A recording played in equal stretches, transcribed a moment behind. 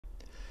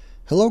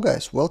Hello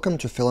guys, welcome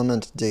to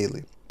Filament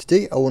Daily.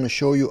 Today I want to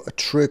show you a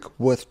trick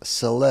with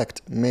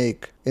select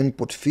make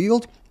input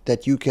field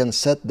that you can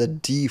set the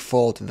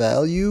default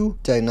value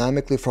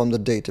dynamically from the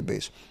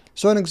database.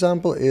 So an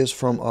example is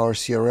from our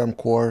CRM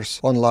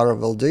course on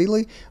Laravel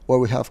Daily, where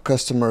we have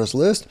customers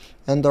list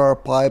and there are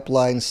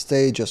pipeline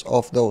stages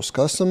of those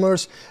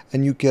customers,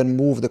 and you can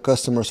move the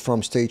customers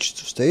from stage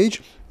to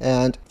stage.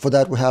 And for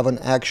that we have an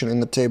action in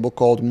the table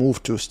called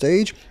move to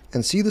stage,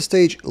 and see the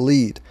stage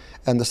lead.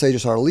 And the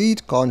stages are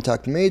lead,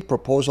 contact made,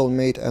 proposal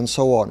made, and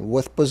so on,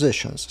 with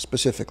positions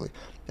specifically.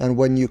 And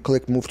when you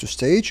click move to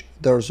stage,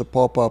 there's a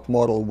pop-up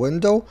modal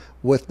window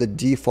with the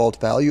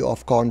default value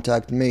of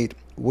contact made,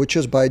 which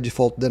is by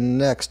default the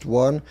next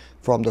one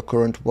from the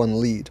current one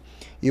lead.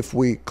 If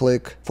we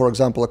click, for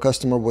example, a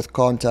customer with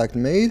contact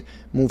made,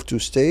 move to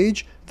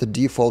stage, the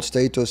default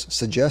status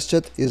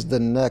suggested is the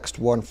next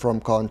one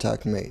from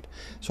contact made.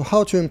 So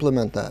how to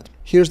implement that?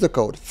 Here's the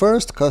code.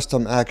 First,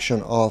 custom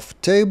action of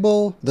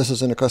table. This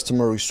is in a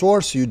customer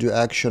resource. You do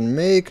action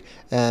make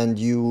and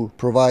you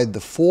provide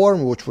the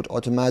form, which would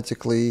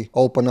automatically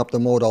open up the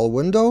modal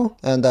window.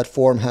 And that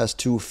form has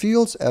two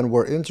fields and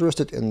we're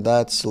interested in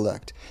that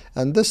select.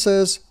 And this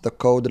is the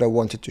code that I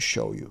wanted to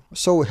show you.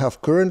 So we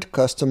have current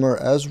customer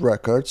as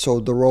record, so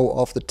the row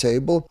of the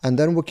table, and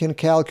then we can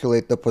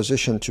calculate the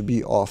position to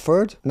be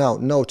offered. Now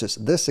notice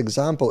this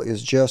example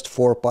is just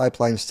for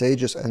pipeline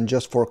stages and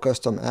just for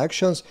custom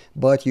actions,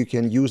 but you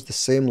can use the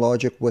same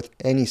logic with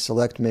any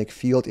select make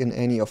field in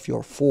any of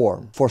your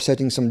form for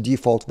setting some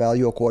default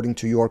value according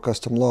to your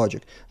custom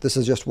logic. This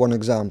is just one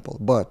example,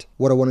 but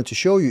what I wanted to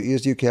show you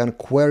is you can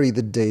query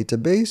the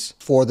database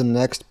for the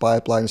next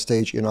pipeline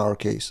stage in our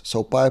case.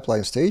 So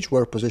pipeline stage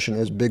where position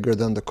is bigger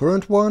than the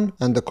current one,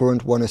 and the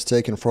current one is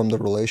taken from the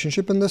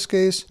relationship in this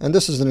case. And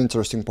this is an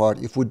interesting part.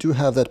 If we do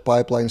have that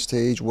pipeline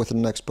stage with the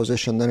next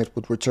position, then it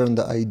would return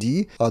the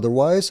ID.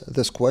 Otherwise,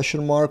 this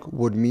question mark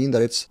would mean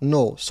that it's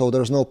null. So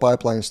there's no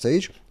pipeline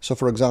stage. So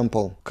for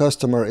example,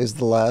 customer is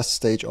the last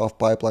stage of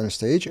pipeline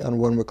stage, and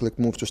when we click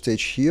move to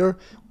stage here,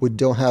 we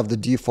don't have the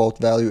default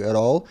value at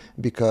all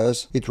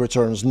because it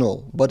returns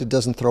null, but it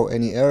doesn't throw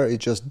any error, it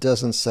just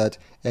doesn't set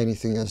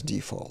anything as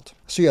default.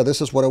 So yeah,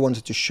 this is what I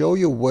wanted to show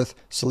you with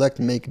select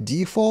make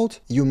default.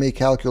 You may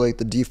calculate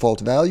the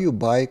default value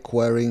by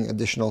querying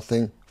additional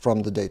thing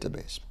from the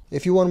database.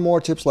 If you want more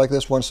tips like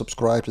this one,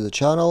 subscribe to the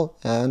channel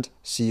and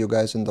see you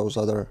guys in those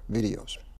other videos.